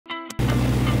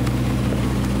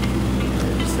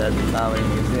at the Comedy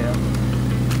Museum.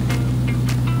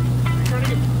 I'm trying to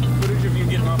get footage of you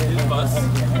getting off his bus.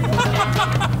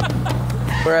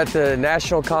 We're at the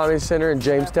National Comedy Center in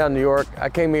Jamestown, New York. I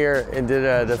came here and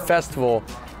did the festival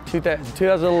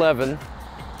 2011.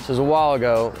 This was a while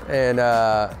ago, and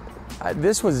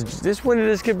when did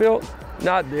this get built?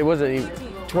 It wasn't even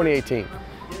 2018.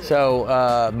 So,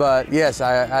 but yes,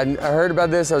 I heard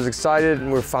about this. I was excited,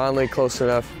 and we're finally close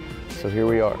enough. So here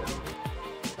we are.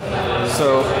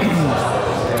 So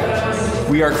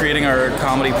we are creating our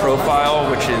comedy profile,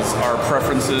 which is our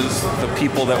preferences, the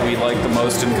people that we like the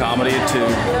most in comedy, to,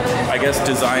 I guess,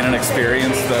 design an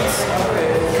experience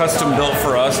that's custom built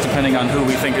for us, depending on who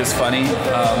we think is funny.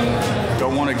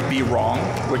 Don't want to be wrong,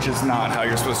 which is not how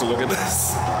you're supposed to look at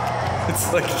this.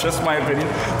 It's like just my opinion,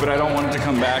 but I don't want it to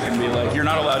come back and be like, you're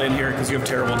not allowed in here because you have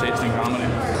terrible taste in comedy.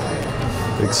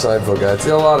 Big Seinfeld guy. It's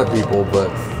a lot of people, but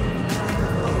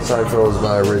Seinfeld is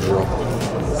my original.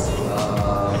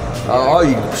 Oh,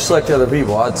 you select other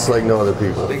people. I'd select no other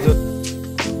people.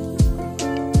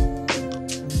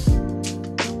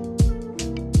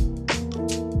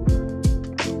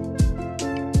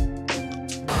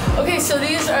 Okay, so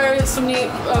these are some neat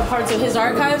parts of his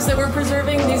archives that we're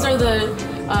preserving. These are the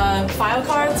file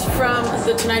cards from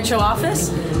the Tonight Show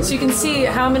office. So you can see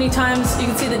how many times, you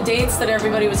can see the dates that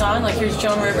everybody was on. Like here's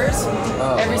Joan Rivers.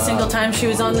 Every single time she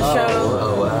was on the show.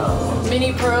 Oh, wow.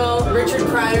 Minnie Pearl, Richard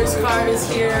Pryor's card is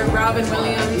here, Robin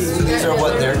Williams. So these are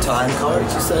what, their time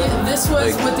cards, you said? This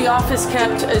was what the office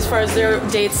kept as far as their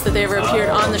dates that they ever appeared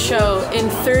on the show in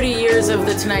 30 years of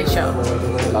the Tonight Show.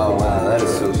 Oh, wow, that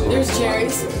is so cool. There's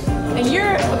Jerry's. And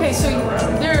you're, okay, so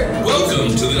they're... Welcome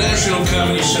to the National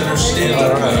Comedy Center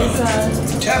Stand-Up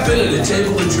Lounge. Tap in at the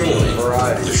table to join.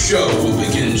 The show will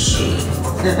begin soon.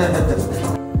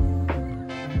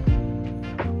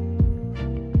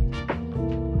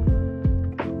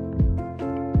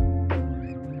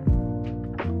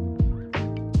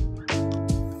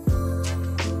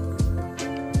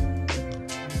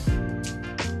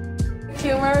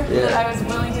 Humor that I was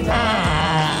willing to do.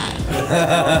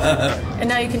 And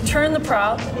now you can turn the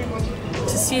prop to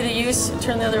see the use,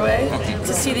 turn the other way,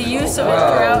 to see the use of it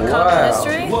throughout comedy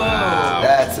history. Wow.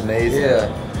 That's amazing. Yeah.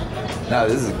 No,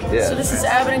 this is, yeah. So this is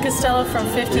Abbott and Costello from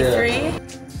 53. Yeah.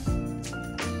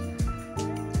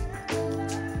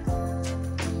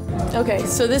 Okay,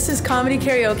 so this is comedy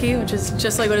karaoke, which is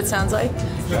just like what it sounds like.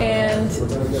 And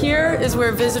here is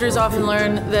where visitors often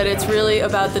learn that it's really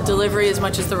about the delivery as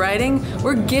much as the writing.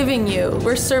 We're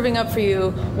serving up for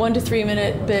you 1 to 3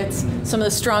 minute bits, some of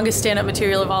the strongest stand-up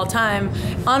material of all time,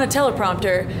 on a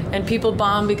teleprompter, and people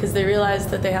bomb because they realize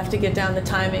that they have to get down the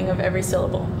timing of every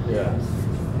syllable. Yeah,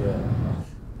 yeah.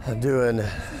 I'm doing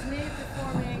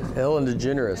Ellen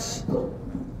DeGeneres.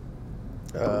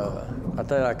 I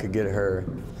thought I could get her.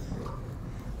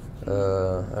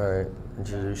 All right,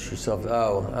 introduce yourself.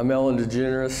 Oh, I'm Ellen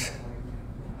DeGeneres.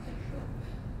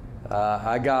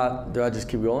 Do I just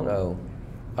keep going?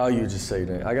 Oh, you just say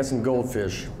your name. I got some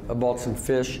goldfish. I bought some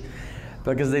fish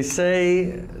because they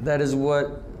say that is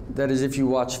if you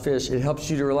watch fish, it helps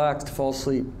you to relax, to fall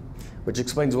asleep, which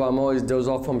explains why I'm always doze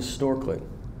off when I'm snorkeling.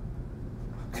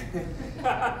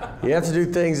 You have to do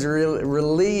things to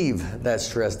relieve that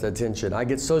stress, that tension. I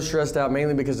get so stressed out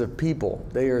mainly because of people.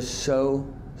 They are so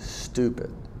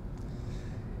stupid.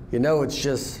 You know, it's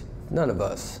just none of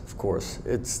us, of course.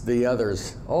 It's the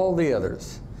others, all the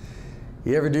others.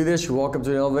 You ever do this? You walk up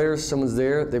to an elevator, someone's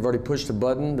there, they've already pushed the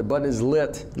button is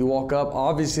lit. You walk up,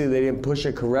 obviously they didn't push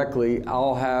it correctly.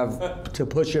 I'll have to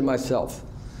push it myself.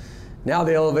 Now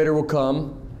the elevator will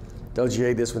come. Don't you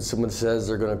hate this when someone says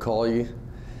they're gonna call you?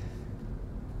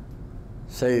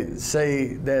 Say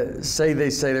they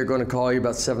say they're going to call you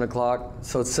about 7 o'clock.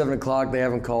 So it's 7 o'clock, they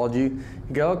haven't called you.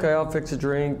 You go, okay, I'll fix a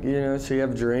drink. You know, so you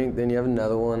have a drink, then you have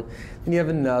another one, then you have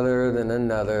another, then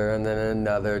another, and then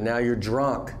another. Now you're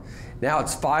drunk. Now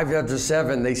it's 5 after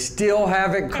 7. They still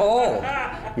haven't called.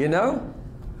 You know?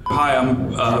 Hi,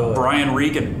 I'm Brian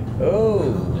Regan.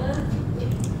 Oh.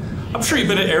 I'm sure you've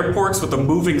been at airports with the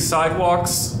moving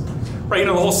sidewalks, right? You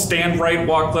know, the whole stand right,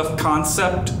 walk left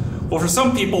concept. Well, for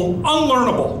some people,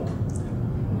 unlearnable.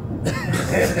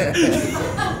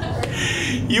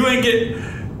 You ain't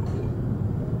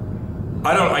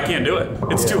I can't do it.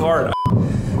 It's too hard.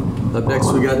 Up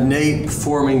next, we got Nate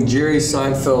performing Jerry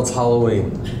Seinfeld's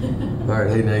Halloween. All right,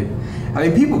 hey Nate. I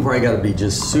mean, people probably got to be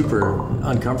just super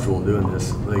uncomfortable doing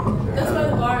this. Like, that's why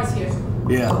the bar is here.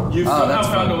 Yeah. You've somehow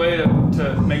found a way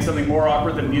to make something more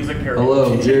awkward than music karaoke.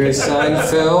 Hello, Jerry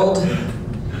Seinfeld.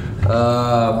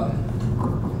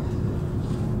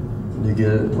 You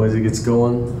get it, as it gets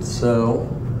going. So,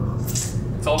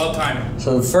 It's all about timing.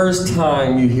 So the first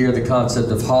time you hear the concept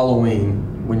of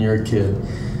Halloween when you're a kid,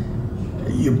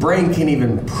 your brain can't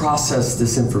even process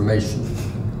this information.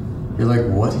 You're like,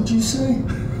 what did you say?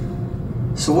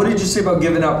 So what did you say about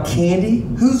giving out candy?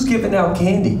 Who's giving out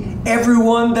candy?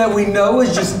 Everyone that we know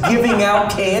is just giving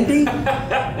out candy?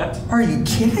 Are you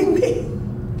kidding me?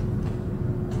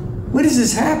 When is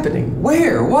this happening?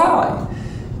 Where? Why?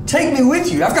 Take me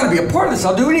with you. I've got to be a part of this.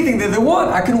 I'll do anything that they want.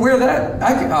 I can wear that.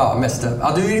 I messed up.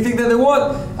 I'll do anything that they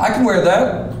want. I can wear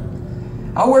that.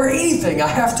 I'll wear anything I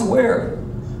have to wear.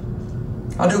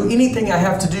 I'll do anything I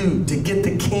have to do to get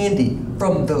the candy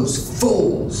from those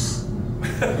fools.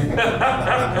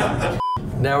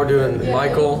 Now we're doing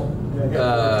Michael.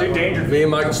 Me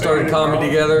and Michael started comedy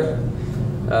together,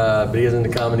 but he was into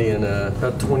comedy in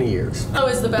about 20 years. Oh,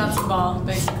 it's the bouncing ball,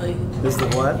 basically. This is the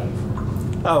what?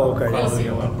 Oh, okay.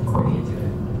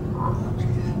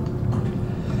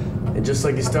 And just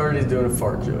like he started, he's doing a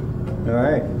fart joke. All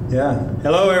right. Yeah.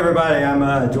 Hello, everybody. I'm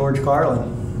George Carlin.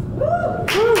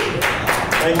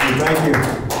 Thank you.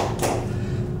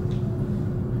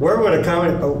 Where would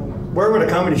a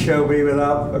comedy show be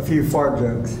without a few fart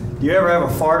jokes? Do you ever have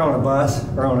a fart on a bus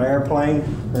or on an airplane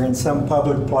or in some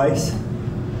public place,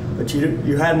 but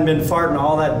you hadn't been farting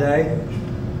all that day?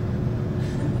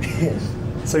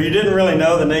 So you didn't really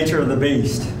know the nature of the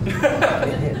beast.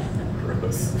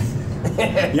 Gross.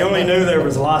 You only knew there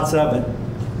was lots of it.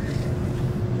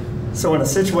 So in a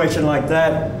situation like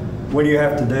that, what do you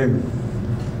have to do?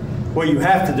 What you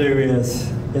have to do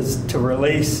is to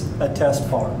release a test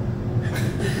fart.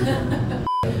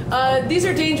 These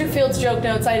are Dangerfield's joke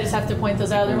notes. I just have to point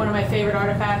those out. They're one of my favorite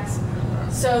artifacts.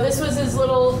 So this was his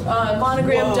little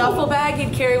monogram duffel bag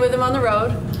he'd carry with him on the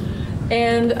road.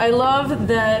 And I love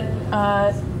that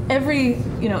every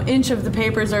inch of the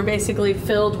papers are basically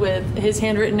filled with his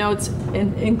handwritten notes,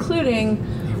 including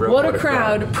what a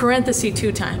crowd, parenthesis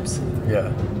 2 times.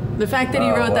 Yeah. The fact that he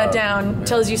wrote that down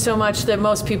tells you so much that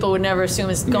most people would never assume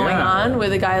is going on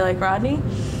with a guy like Rodney.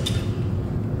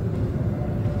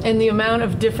 And the amount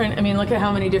of different, look at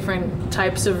how many different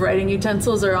types of writing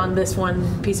utensils are on this one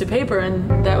piece of paper,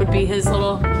 and that would be his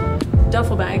little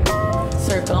duffel bag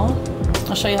circle.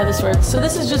 I'll show you how this works. So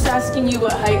this is just asking you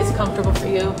what height is comfortable for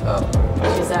you.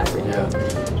 What is that for you? Yeah.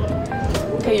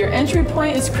 Okay, your entry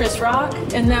point is Chris Rock,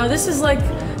 and now this is like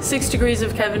 6 degrees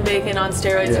of Kevin Bacon on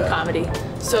steroids in comedy.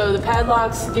 So the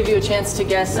padlocks give you a chance to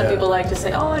guess. Some people like to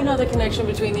say, oh, I know the connection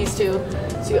between these two.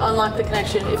 So you unlock the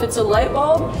connection. If it's a light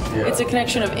bulb, it's a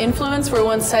connection of influence where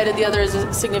one cited the other as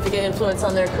a significant influence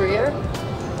on their career.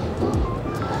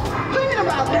 Thinking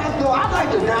about that though, I'd like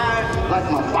to die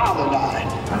like my father died.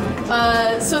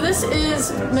 So this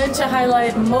is meant to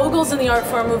highlight moguls in the art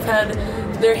form who've had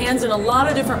their hands in a lot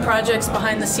of different projects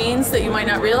behind the scenes that you might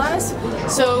not realize.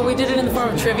 So we did it in the form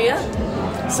of trivia.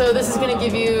 So this is going to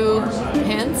give you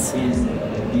hints.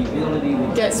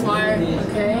 Get smart,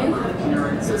 okay?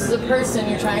 So this is a person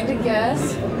you're trying to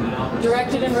guess.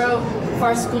 Directed and wrote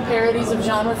farcical parodies of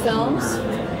genre films.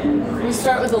 We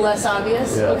start with the less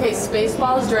obvious. Okay,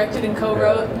 Spaceballs directed and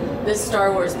co-wrote this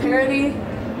Star Wars parody.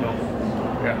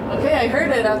 Okay, I heard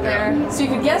it out there. So you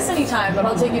could guess anytime, but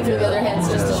I'll take you through the other hints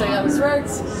just to show you how this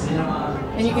works.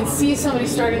 And you can see somebody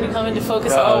starting to come into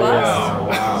focus on the left.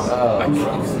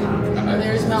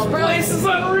 There's Mel Brooks. This is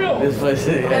unreal. This place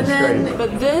is And then, great.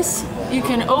 but this, you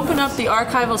can open up the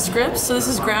archival scripts. So this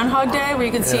is Groundhog Day, where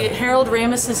you can see Harold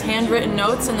Ramis's handwritten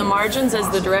notes in the margins as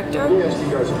the director.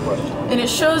 And it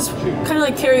shows, kind of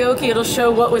like karaoke, it'll show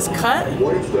what was cut.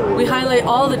 We highlight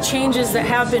all the changes that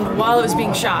happened while it was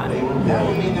being shot.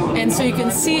 And so you can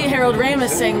see Harold Ramis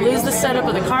saying, lose the setup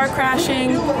of the car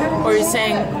crashing, or he's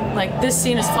saying, like, this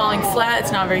scene is falling flat,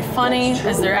 it's not very funny,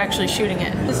 as they're actually shooting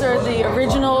it. These are the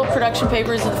original production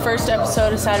papers of the first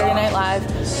episode of Saturday Night Live,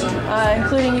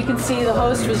 including, you can see the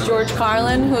host was George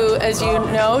Carlin, who, as you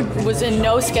know, was in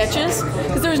no sketches,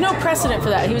 because there was no precedent for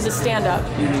that. He was a stand-up.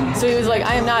 So he was like,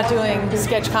 I am not doing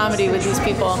sketch comedy with these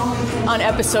people on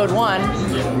episode 1.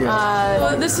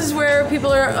 Well, this is where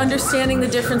people are understanding the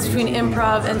difference between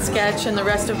improv and sketch and the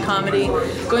rest of comedy,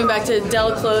 going back to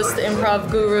Del Close, the improv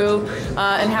guru,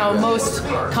 and how most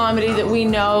comedy that we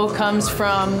know comes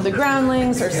from the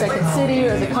Groundlings or Second City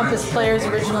or the Compass Players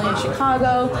originally in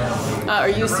Chicago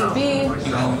or UCB.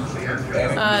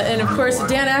 And of course,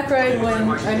 Dan Aykroyd, when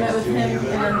I met with him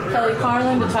and Kelly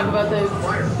Carlin to talk about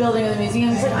the building of the museum,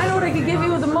 he said, I know what I could give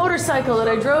you with a motorcycle that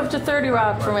I drove to 30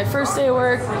 Rock for my first day of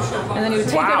work. And then he would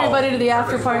take everybody to the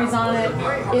after parties on it.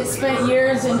 It spent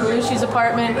years in Belushi's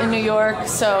apartment in New York.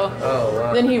 So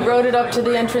then he rode it up to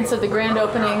the entrance of the grand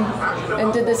opening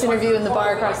and did this interview in the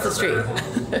bar across the street.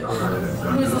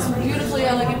 Who's this beautifully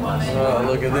Oh,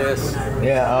 look at this.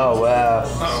 Yeah. Oh wow.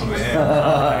 Oh man.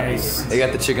 Nice. They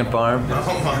got the chicken farm.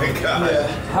 Oh my god. Yeah.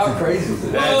 How crazy is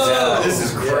this? This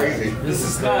is crazy. This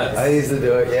is nuts. I used to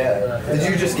do it. Yeah. Did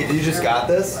you just got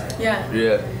this? Yeah.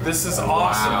 Yeah. This is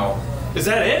awesome. Wow. Is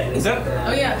that it? Is that?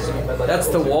 Oh yeah. That's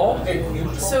the wall?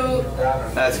 So.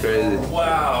 That's crazy.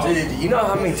 Wow. Dude, you know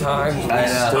how many times we I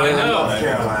know. stood? I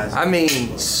know. I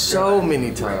mean, so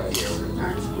many times.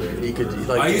 You could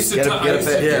like. I used to Get a do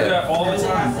fit. that all the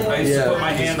time. I used to put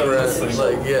my hand on this thing.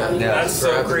 Like, yeah. That's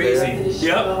so crazy.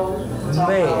 Yep.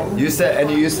 Man. You said,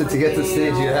 and you used to get to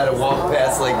stage, you had to walk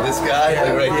past like this guy,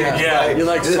 like right here. Yeah. You're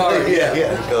like, sorry. yeah.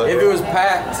 If it was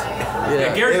packed.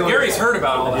 Yeah. Gary's heard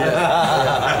about all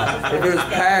that. Yeah. If it was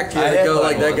packed, you had to go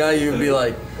like that guy, you'd be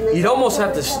like, you'd almost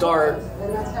have to start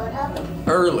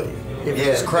early if it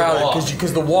was crowded,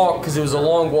 because it was a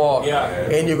long walk,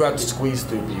 and you got to squeeze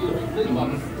through people.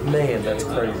 Man, that's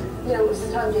crazy.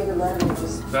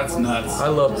 That's nuts. I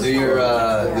love this. Do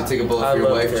you take a bullet for your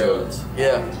wife joke?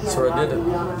 Yeah, that's where I did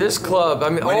it. This club, I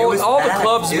mean, all the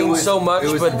clubs mean so much,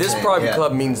 but this private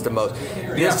club means the most.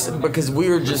 This, because we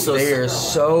were just there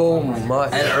so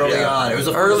much. And early on, it was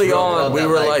early on. We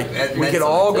were like, we could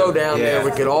all go down there,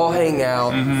 we could all hang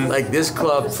out. Like this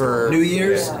club for New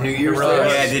Year's. Yeah,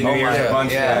 I did New Year's a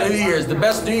bunch. Yeah. New Year's, the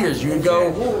best New Year's. You would go,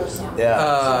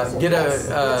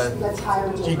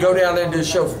 you go down there and do a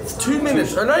show 2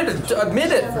 minutes, or not even a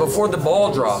minute before the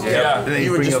ball dropped. Yeah.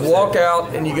 You would just walk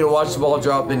out and you get to watch the ball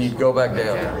drop, then you'd go back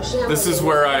down. This is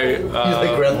where I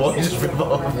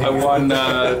won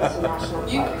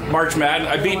March Madness.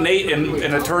 I beat Nate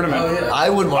in a tournament. Oh, yeah. I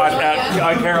won March Madness.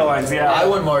 On Caroline's, yeah. I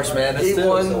won March Madness. He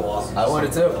won. I won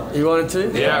it too. You won it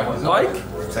too? Yeah. Mike?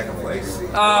 Second place.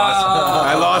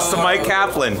 I lost to Mike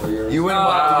Kaplan. You win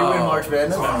March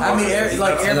Madness? I mean,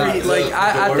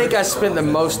 I think I spent the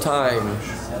most time.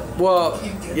 Well,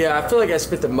 yeah, I feel like I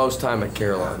spent the most time at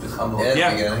Caroline's.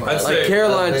 Yeah, I'd say Like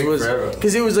Caroline's was,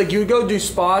 because it was like you would go do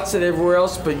spots and everywhere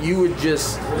else, but you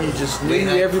just knew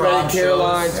everybody at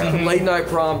Caroline's, late night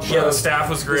prom shows. Yeah, the staff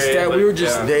was great. We were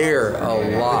just there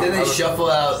a lot. But then they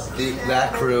shuffle out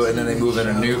that crew and then they move in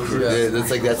a new crew. It's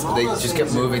like they just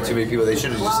kept moving too many people. They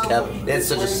should have just kept. They had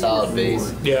such a solid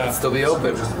base. Yeah, it'd still be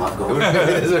open.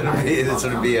 This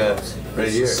would be right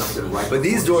here. But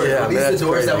these doors, these the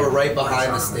doors that were right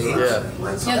behind the stage. Yeah,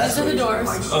 these are the doors.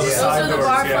 Those are the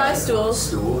barfly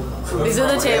stools. These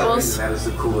are the tables. That is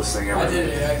the coolest thing ever.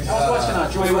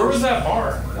 Wait, where was that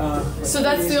bar? So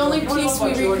that's the only piece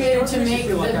we recreated to make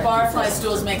the barfly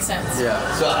stools make sense. Yeah.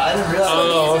 So I didn't realize.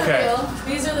 Oh, These are okay.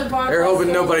 real. These are the barfly. They're hoping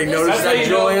stools. nobody This noticed is- that,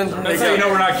 Julian. That's how you know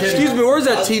we're not kidding. Excuse me, where's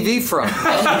that TV from? You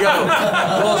go.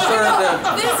 Well,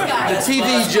 sir, This guy. the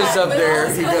TV's just up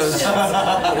there. He goes.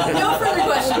 No further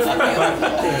questions from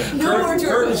you. No more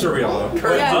Curtains are real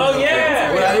though. Yeah. Oh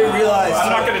yeah. What I didn't realize. I'm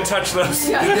not gonna touch those.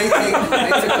 They took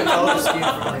the color scheme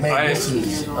from Man, this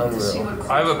is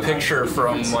unreal. I have a picture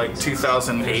from like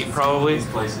 2008 probably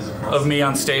of me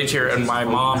on stage here, and my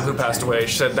mom, who passed away,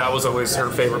 she said that was always her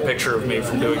favorite picture of me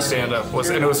from doing stand-up.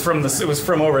 And it was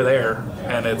from over there,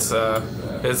 and it's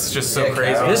just so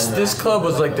crazy. This club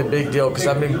was like the big deal because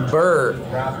I mean Burr,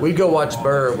 we'd go watch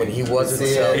Burr when he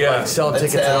wasn't selling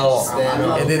tickets at all,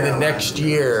 and then the next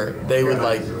year they would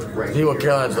like people at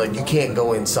Caroline's like you can't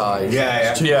go inside,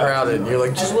 it's too crowded. And you're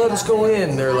like just let us go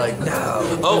in. They're like no.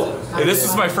 Oh, this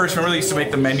is my first. Remember they used to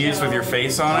make the menus with your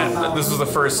face on it. This was the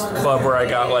first club where I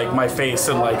got like my face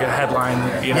and like a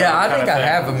headline. You know, Yeah, I think I thing.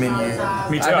 have a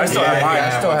menu. Me too. I still have mine. I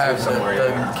still have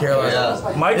the Carolina.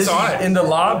 Yeah. Mike's This on is it. in the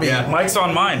lobby. Mike's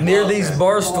on mine. Near these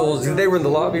bar stools, they were in the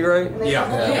lobby, right?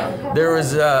 Yeah. There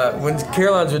was when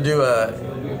Caroline's would do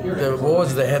what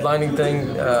was the headlining thing?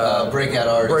 Breakout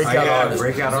artist.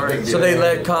 Breakout artist. So they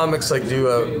let comics like do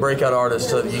a breakout artist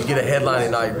so that you get a headlining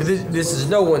night. But this is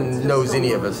no one knows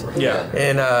any of us. Yeah.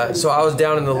 And so I was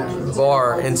down in the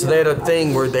bar, and so they had a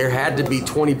thing where there had to be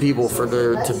 20 people for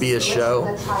there to be a show.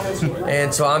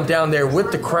 And so I'm down there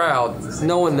with the crowd.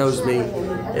 No one knows me.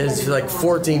 It's like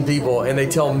 14 people, and they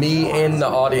tell me and the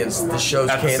audience the show's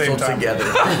At the same canceled time. together.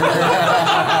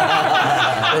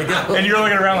 And you're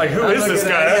looking around like, who is this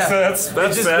guy? That's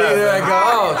just sad. me there. I go,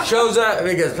 oh, show's up. And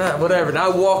he goes, whatever. And I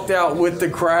walked out with the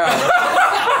crowd.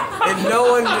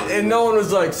 And no one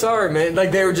was like, sorry, man.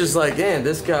 Like they were just like, man,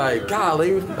 this guy,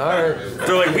 golly, all right.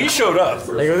 They're like, we showed up.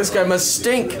 They go, this guy must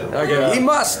stink. I go, he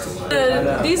must.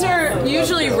 These are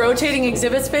usually rotating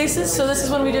exhibit spaces. So this is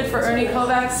one we did for Ernie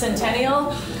Kovac's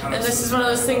Centennial. And this is one of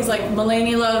those things like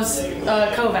Mulaney loves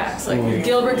Kovacs. Like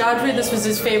Gilbert Gottfried, this was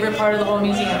his favorite part of the whole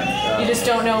museum. You just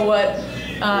don't know what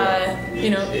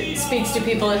it speaks to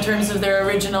people in terms of their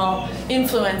original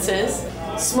influences.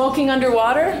 smoking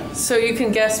underwater, so you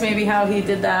can guess maybe how he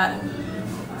did that.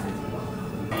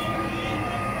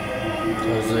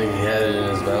 I was thinking he had it in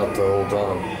his mouth the whole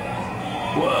time.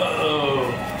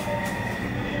 Whoa!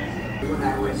 When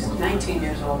I was 19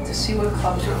 years old, to see what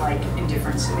clubs are like in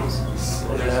different cities.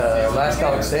 Last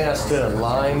comic stand, I stood in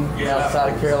line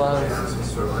outside of Carolina.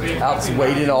 Out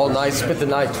waiting all night, spent the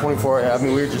night 24 hours. I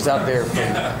mean, we were just out there from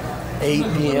 8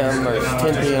 p.m. or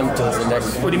 10 p.m. to the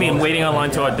next. What do you mean, waiting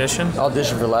online to audition?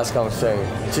 Audition for Last Comic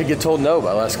Standing. To get told no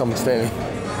by Last Comic Standing.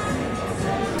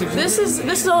 This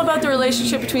is all about the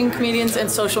relationship between comedians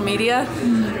and social media.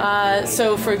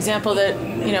 So, for example, that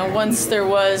once there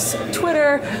was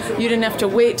Twitter, you didn't have to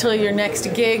wait till your next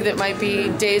gig that might be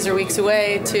days or weeks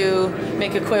away to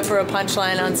make a quip or a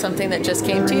punchline on something that just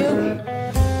came to you.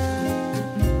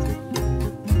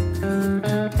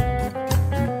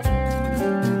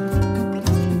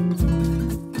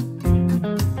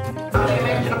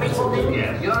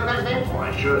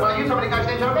 Well, you told me the guy's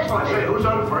name's on the baseline. Say, who's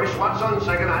on first? What's on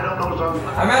second? I don't know who's on.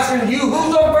 I'm asking you,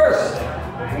 who's on first?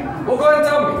 Well, go ahead and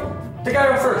tell me. The guy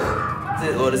on first.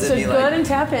 What does it So mean? go ahead and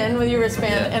tap in with your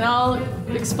wristband, and I'll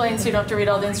explain so you don't have to read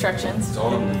all the instructions.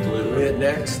 Hit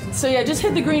next. So yeah, just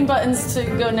hit the green buttons to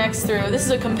go next through. This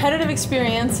is a competitive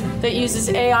experience that uses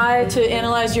AI to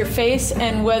analyze your face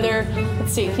and whether,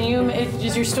 let's see,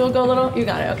 does your stool go a little? You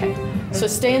got it, okay. So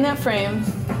stay in that frame.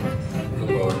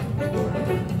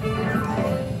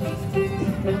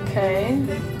 Okay.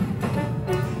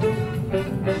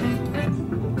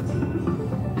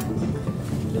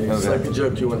 Select the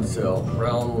joke you want to tell.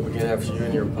 Round will begin after you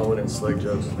and your opponent select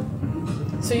jokes.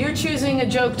 So you're choosing a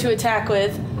joke to attack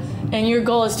with, and your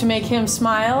goal is to make him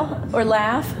smile or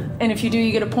laugh, and if you do,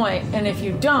 you get a point. And if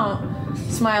you don't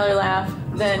smile or laugh,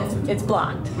 then it's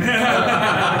blocked.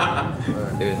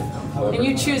 And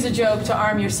you choose a joke to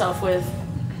arm yourself with.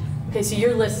 Okay, so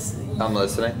you're I'm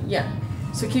listening. Yeah.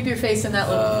 So keep your face in that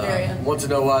little area. Want to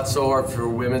know why it's so hard for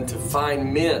women to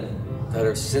find men that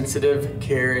are sensitive,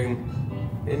 caring,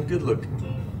 and good looking?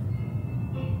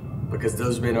 Because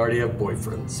those men already have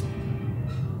boyfriends.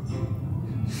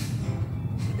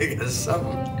 Because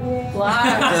something.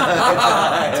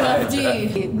 Tough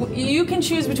D. You can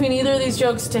choose between either of these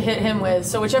jokes to hit him with,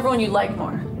 so whichever one you like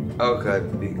more. Okay.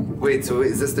 Wait, so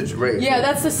is this the right? Yeah,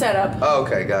 that's the setup. Oh,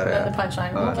 okay, got it. The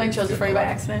punchline. I chose it for you by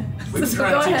accident. We've been So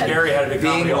trying go to teach ahead. Gary how to do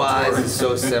comedy. Being on wise tour. is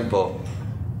so simple.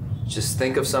 Just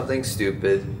think of something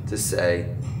stupid to say,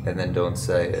 and then don't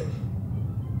say it.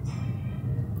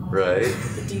 Right?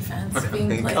 The defense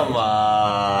being played. Come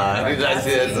on. You guys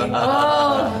see that?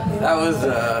 Oh. That was,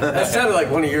 that sounded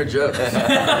like one of your jokes. Alright,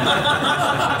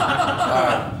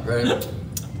 ready?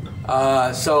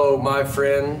 So my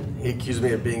friend, he accused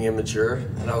me of being immature,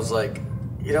 and I was like,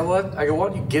 you know what? I go, why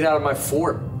don't you get out of my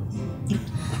fort?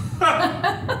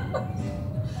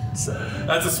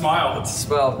 That's a smile. It's a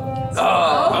smile. See? It's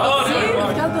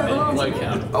got that little...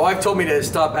 My wife told me to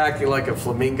stop acting like a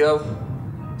flamingo,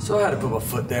 so I had to put my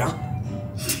foot down.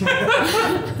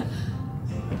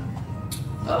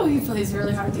 Oh, he plays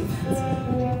really hard defense.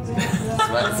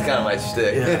 It's kind of my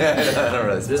shtick. Yeah. I don't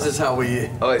know. This is how we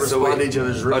wait, so respond wait. to each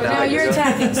other's Oh, rhythm. Now you're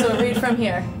attacking, so read from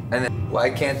here. And then, why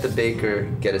can't the baker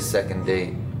get a second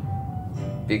date?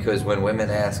 Because when women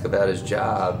ask about his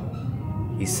job,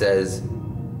 he says,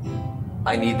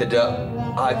 I need the dough.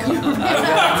 I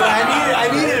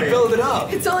needed to build it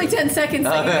up. It's only 10 seconds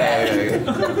that you get.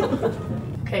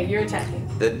 Okay, you're attacking.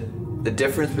 The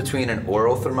difference between an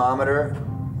oral thermometer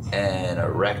and a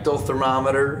rectal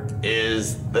thermometer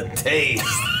is the taste.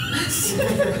 So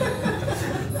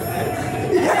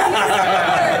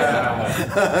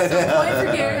point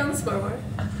for Gary on the scoreboard.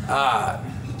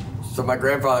 So my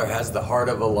grandfather has the heart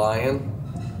of a lion,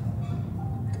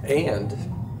 and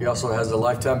he also has a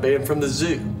lifetime ban from the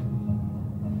zoo.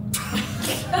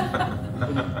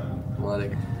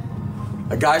 Like,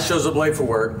 a guy shows up late for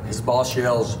work. His boss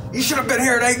yells, "You should have been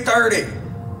here at 8:30."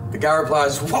 The guy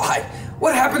replies, "Why?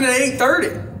 What happened at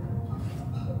 8:30?"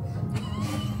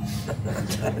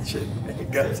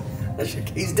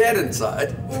 He's dead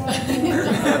inside.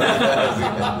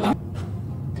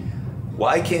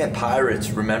 Why can't pirates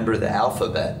remember the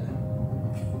alphabet?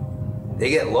 They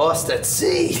get lost at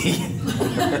sea.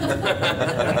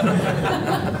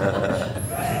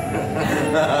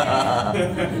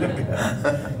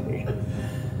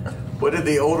 What did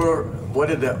the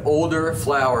older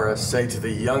flower say to the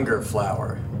younger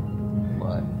flower?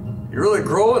 What? You're really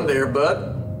growing there, bud.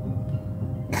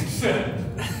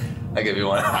 I give you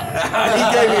one. He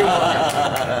gave me one.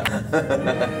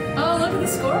 Oh, look at the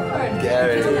scoreboard.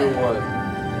 Gary. He gave me one.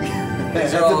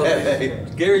 These are all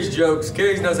Gary's jokes.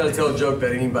 Gary knows how to tell a joke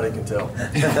that anybody can tell.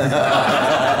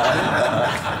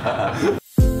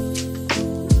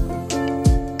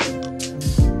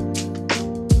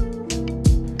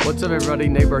 What's up, everybody?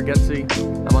 Nate Bargatze.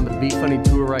 I'm on the Be Funny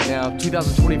tour right now.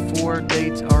 2024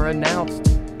 dates are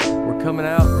announced. We're coming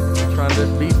out, trying to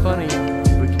be funny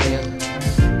if we can.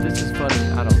 This is funny.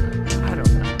 I don't know.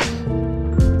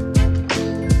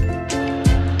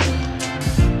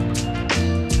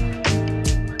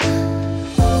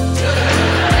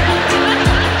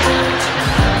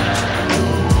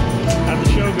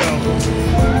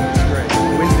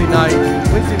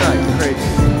 Wednesday night, crazy,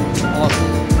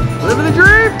 awesome. Living the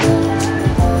dream!